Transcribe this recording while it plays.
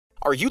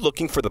Are you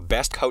looking for the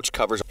best couch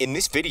covers? In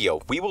this video,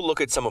 we will look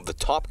at some of the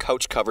top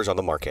couch covers on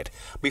the market.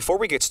 Before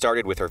we get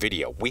started with our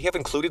video, we have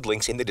included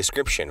links in the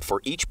description for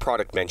each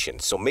product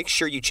mentioned, so make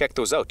sure you check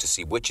those out to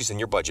see which is in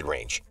your budget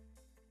range.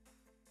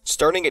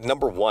 Starting at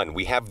number 1,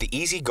 we have the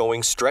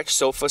easygoing stretch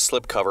sofa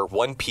slipcover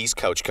one-piece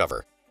couch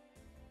cover.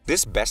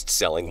 This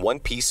best-selling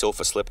one-piece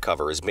sofa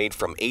slipcover is made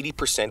from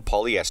 80%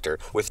 polyester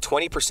with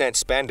 20%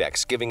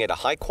 spandex, giving it a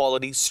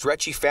high-quality,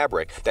 stretchy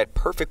fabric that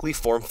perfectly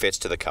form-fits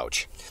to the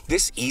couch.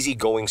 This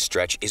easygoing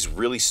stretch is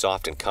really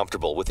soft and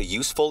comfortable with a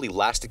useful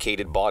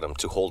elasticated bottom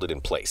to hold it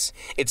in place.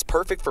 It's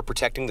perfect for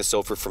protecting the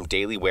sofa from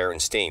daily wear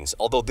and stains,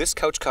 although this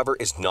couch cover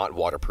is not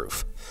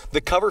waterproof.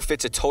 The cover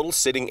fits a total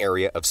sitting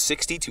area of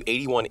 60 to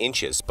 81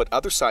 inches, but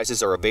other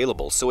sizes are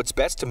available, so it's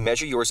best to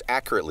measure yours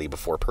accurately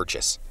before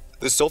purchase.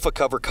 The sofa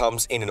cover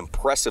comes in an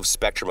impressive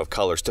spectrum of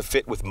colors to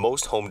fit with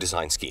most home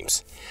design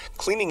schemes.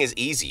 Cleaning is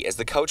easy as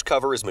the couch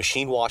cover is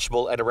machine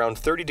washable at around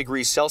 30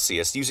 degrees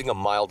Celsius using a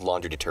mild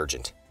laundry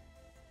detergent.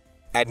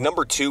 At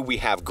number 2, we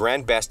have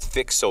Granbest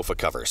thick sofa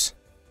covers.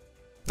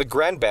 The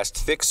Granbest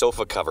thick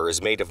sofa cover is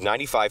made of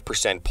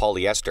 95%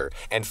 polyester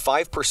and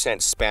 5%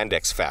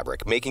 spandex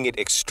fabric, making it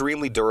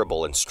extremely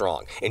durable and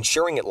strong,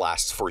 ensuring it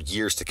lasts for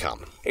years to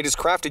come. It is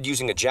crafted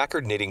using a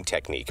jacquard knitting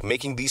technique,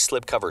 making these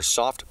slipcovers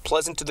soft,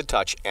 pleasant to the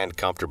touch, and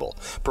comfortable,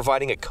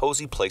 providing a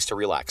cozy place to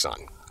relax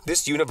on.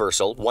 This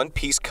universal,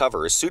 one-piece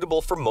cover is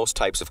suitable for most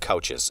types of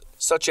couches,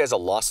 such as a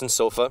Lawson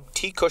sofa,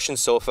 T-cushion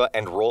sofa,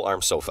 and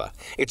roll-arm sofa.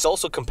 It's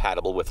also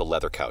compatible with a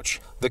leather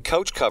couch. The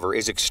couch cover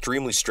is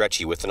extremely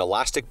stretchy with an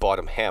elastic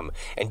bottom hem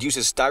and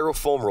uses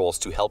styrofoam rolls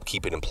to help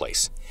keep it in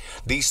place.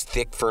 These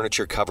thick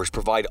furniture covers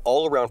provide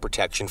all-around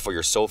protection for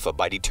your sofa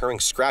by deterring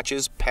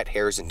scratches, pet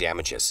hairs, and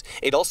damages.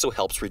 It also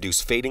helps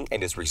reduce fading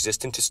and is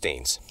resistant to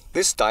stains.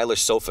 This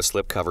stylish sofa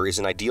slipcover is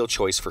an ideal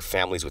choice for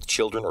families with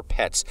children or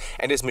pets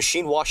and is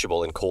machine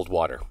washable in cold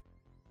water.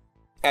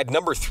 At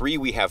number 3,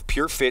 we have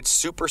PureFit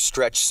Super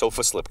Stretch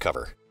Sofa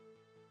Slipcover.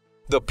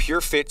 The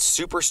PureFit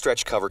Super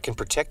Stretch Cover can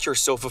protect your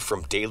sofa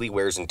from daily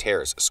wears and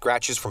tears,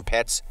 scratches from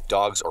pets,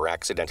 dogs, or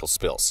accidental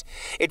spills.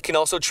 It can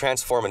also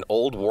transform an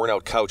old,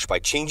 worn-out couch by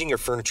changing your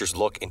furniture's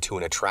look into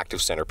an attractive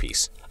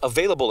centerpiece.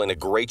 Available in a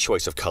great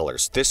choice of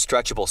colors, this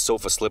stretchable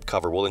sofa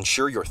slipcover will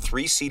ensure your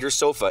 3-seater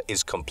sofa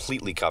is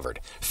completely covered.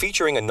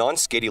 Featuring a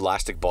non-skid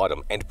elastic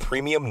bottom and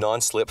premium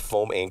non-slip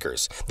foam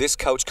anchors, this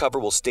couch cover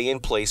will stay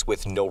in place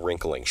with no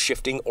wrinkling,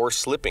 shifting, or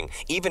slipping,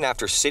 even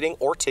after sitting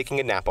or taking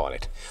a nap on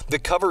it. The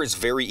cover is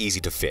very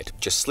easy to fit.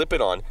 Just slip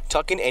it on,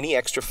 tuck in any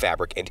extra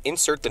fabric, and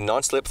insert the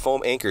non-slip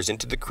foam anchors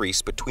into the crease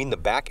between the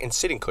back and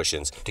sitting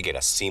cushions to get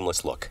a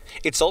seamless look.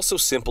 It's also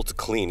simple to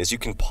clean as you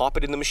can pop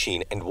it in the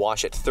machine and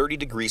wash at 30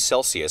 degrees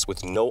Celsius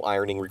with no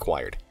ironing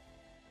required.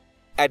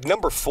 At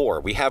number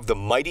 4, we have the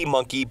Mighty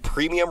Monkey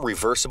Premium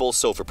Reversible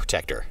Sofa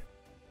Protector.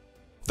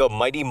 The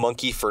Mighty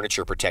Monkey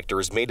Furniture Protector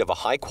is made of a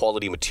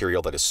high-quality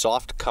material that is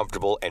soft,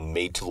 comfortable, and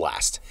made to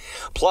last.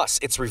 Plus,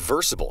 it's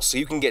reversible, so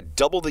you can get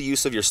double the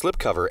use of your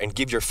slipcover and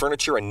give your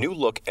furniture a new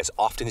look as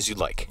often as you'd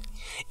like.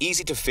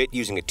 Easy to fit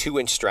using a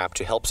 2-inch strap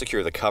to help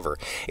secure the cover.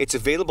 It's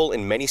available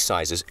in many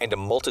sizes and a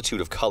multitude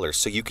of colors,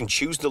 so you can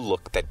choose the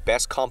look that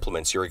best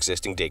complements your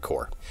existing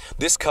decor.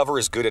 This cover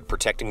is good at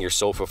protecting your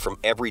sofa from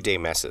everyday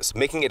messes,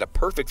 making it a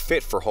perfect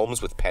fit for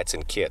homes with pets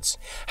and kids.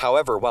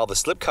 However, while the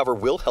slipcover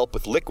will help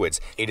with liquids,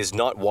 it is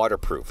not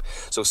waterproof,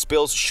 so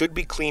spills should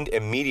be cleaned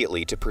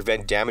immediately to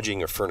prevent damaging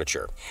your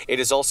furniture. It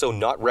is also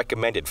not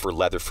recommended for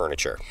leather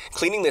furniture.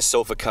 Cleaning this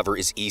sofa cover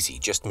is easy.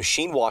 Just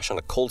machine wash on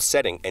a cold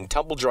setting and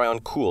tumble dry on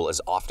cool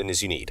as often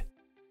as you need.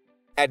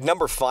 At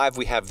number 5,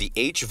 we have the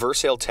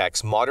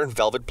H.VERSAILTEX Modern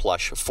Velvet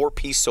Plush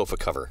 4-piece sofa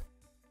cover.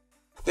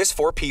 This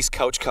 4-piece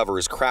couch cover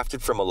is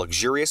crafted from a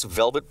luxurious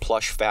velvet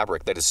plush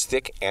fabric that is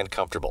thick and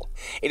comfortable.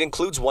 It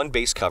includes 1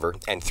 base cover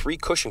and 3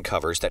 cushion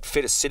covers that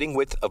fit a sitting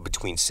width of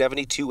between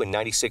 72 and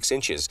 96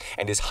 inches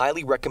and is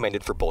highly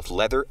recommended for both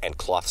leather and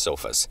cloth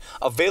sofas.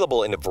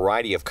 Available in a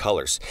variety of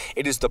colors,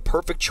 it is the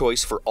perfect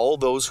choice for all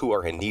those who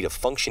are in need of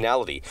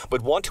functionality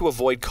but want to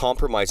avoid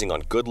compromising on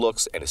good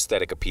looks and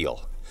aesthetic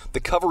appeal. The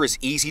cover is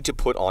easy to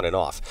put on and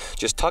off.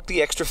 Just tuck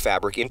the extra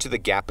fabric into the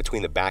gap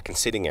between the back and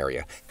sitting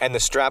area, and the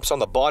straps on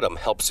the bottom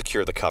help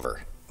secure the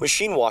cover.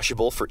 Machine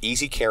washable for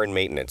easy care and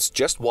maintenance.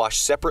 Just wash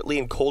separately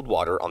in cold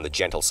water on the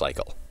gentle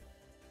cycle.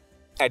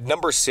 At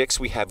number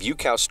 6, we have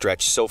Yucoao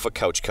Stretch Sofa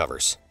Couch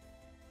Covers.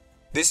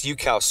 This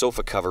Yucoao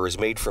sofa cover is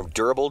made from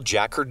durable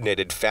jacquard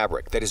knitted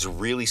fabric that is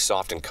really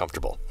soft and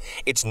comfortable.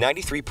 It's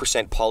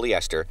 93%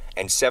 polyester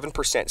and 7%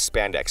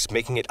 spandex,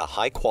 making it a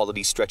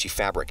high-quality stretchy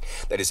fabric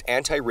that is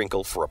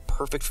anti-wrinkle for a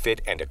perfect fit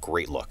and a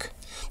great look.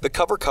 The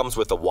cover comes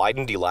with a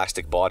widened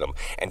elastic bottom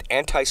and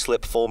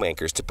anti-slip foam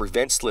anchors to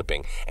prevent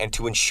slipping and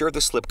to ensure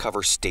the slip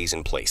cover stays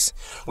in place.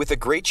 With a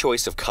great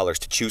choice of colors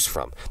to choose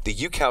from, the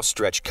Yucoao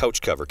Stretch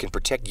couch cover can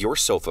protect your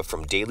sofa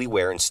from daily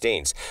wear and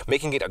stains,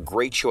 making it a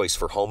great choice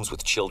for homes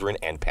with children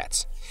and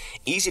pets.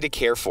 Easy to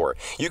care for,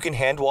 you can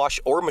hand wash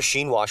or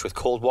machine wash with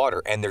cold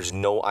water and there's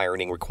no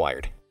ironing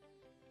required.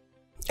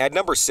 At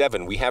number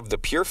 7, we have the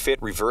PureFit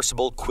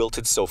Reversible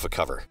Quilted Sofa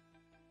Cover.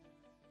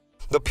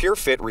 The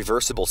PureFit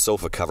reversible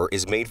sofa cover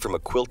is made from a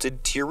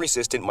quilted,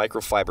 tear-resistant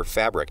microfiber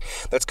fabric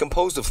that's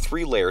composed of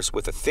 3 layers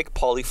with a thick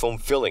polyfoam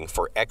filling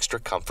for extra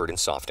comfort and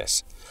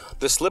softness.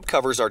 The slip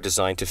covers are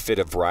designed to fit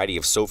a variety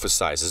of sofa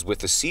sizes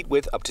with a seat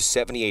width up to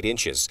 78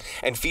 inches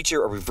and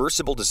feature a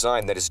reversible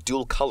design that is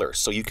dual color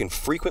so you can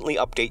frequently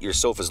update your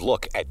sofa's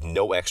look at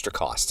no extra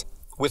cost.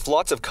 With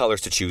lots of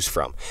colors to choose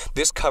from,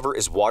 this cover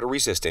is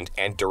water-resistant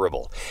and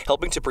durable,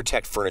 helping to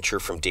protect furniture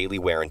from daily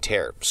wear and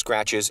tear,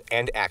 scratches,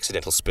 and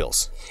accidental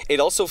spills. It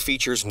also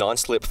features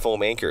non-slip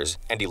foam anchors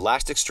and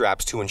elastic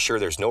straps to ensure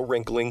there's no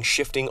wrinkling,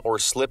 shifting, or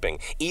slipping,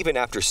 even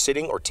after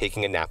sitting or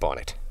taking a nap on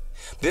it.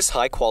 This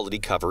high-quality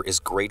cover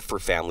is great for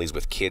families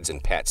with kids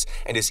and pets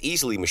and is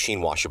easily machine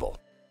washable.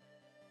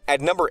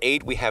 At number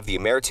 8, we have the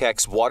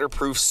Ameritex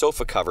Waterproof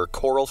Sofa Cover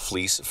Coral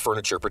Fleece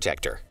Furniture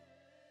Protector.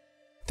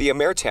 The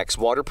Ameritex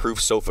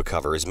waterproof sofa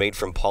cover is made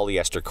from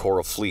polyester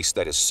coral fleece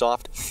that is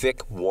soft,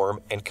 thick, warm,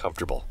 and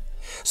comfortable.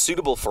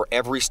 Suitable for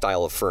every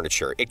style of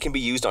furniture, it can be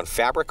used on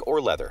fabric or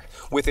leather.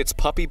 With its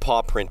puppy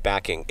paw print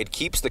backing, it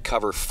keeps the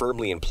cover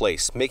firmly in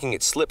place, making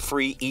it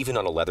slip-free even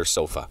on a leather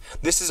sofa.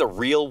 This is a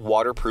real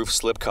waterproof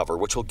slipcover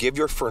which will give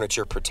your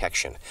furniture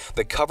protection.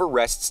 The cover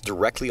rests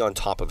directly on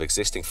top of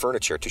existing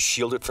furniture to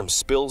shield it from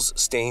spills,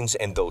 stains,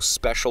 and those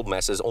special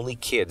messes only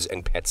kids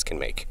and pets can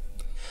make.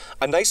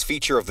 A nice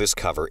feature of this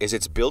cover is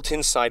its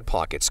built-in side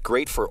pockets,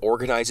 great for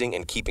organizing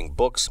and keeping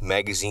books,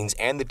 magazines,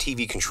 and the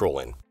TV control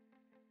in.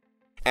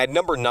 At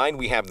number 9,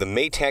 we have the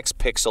MAYTEX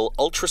Pixel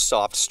Ultra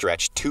Soft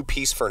Stretch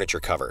 2-piece furniture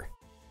cover.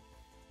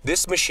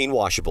 This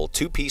machine-washable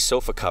 2-piece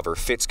sofa cover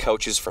fits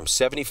couches from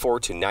 74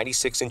 to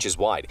 96 inches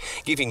wide,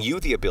 giving you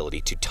the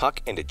ability to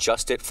tuck and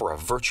adjust it for a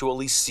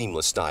virtually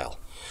seamless style.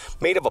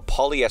 Made of a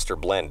polyester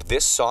blend,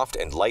 this soft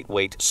and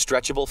lightweight,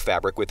 stretchable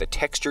fabric with a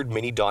textured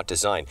mini dot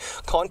design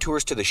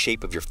contours to the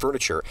shape of your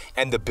furniture,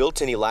 and the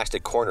built-in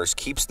elastic corners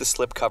keeps the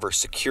slipcover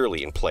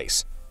securely in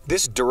place.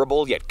 This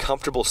durable yet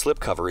comfortable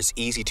slipcover is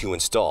easy to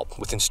install,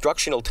 with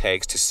instructional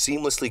tags to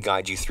seamlessly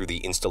guide you through the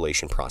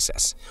installation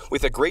process.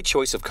 With a great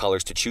choice of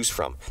colors to choose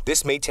from,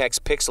 this MAYTEX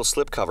Pixel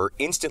slipcover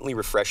instantly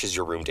refreshes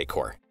your room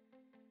decor.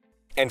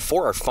 And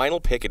for our final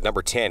pick at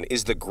number 10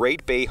 is the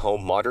Great Bay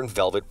Home Modern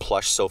Velvet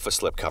Plush Sofa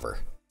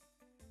Slipcover.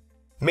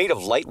 Made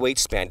of lightweight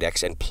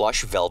spandex and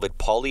plush velvet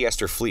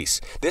polyester fleece,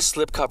 this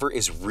slipcover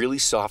is really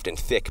soft and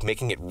thick,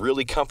 making it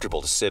really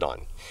comfortable to sit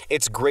on.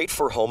 It's great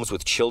for homes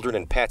with children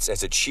and pets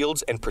as it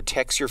shields and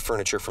protects your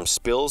furniture from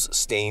spills,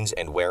 stains,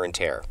 and wear and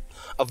tear.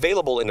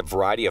 Available in a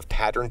variety of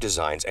pattern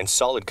designs and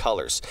solid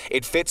colors,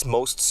 it fits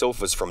most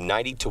sofas from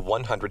 90 to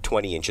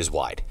 120 inches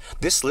wide.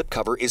 This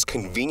slipcover is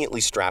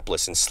conveniently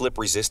strapless and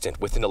slip-resistant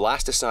with an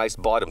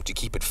elasticized bottom to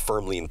keep it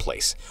firmly in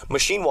place.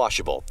 Machine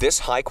washable, this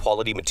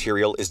high-quality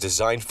material is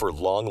designed for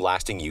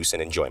long-lasting use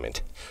and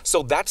enjoyment.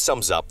 So that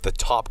sums up the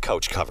top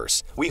couch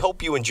covers. We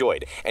hope you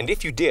enjoyed, and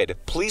if you did,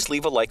 please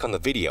leave a like on the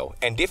video,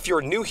 and if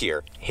you're new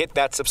here, hit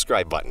that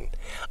subscribe button.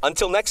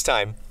 Until next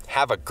time,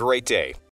 have a great day.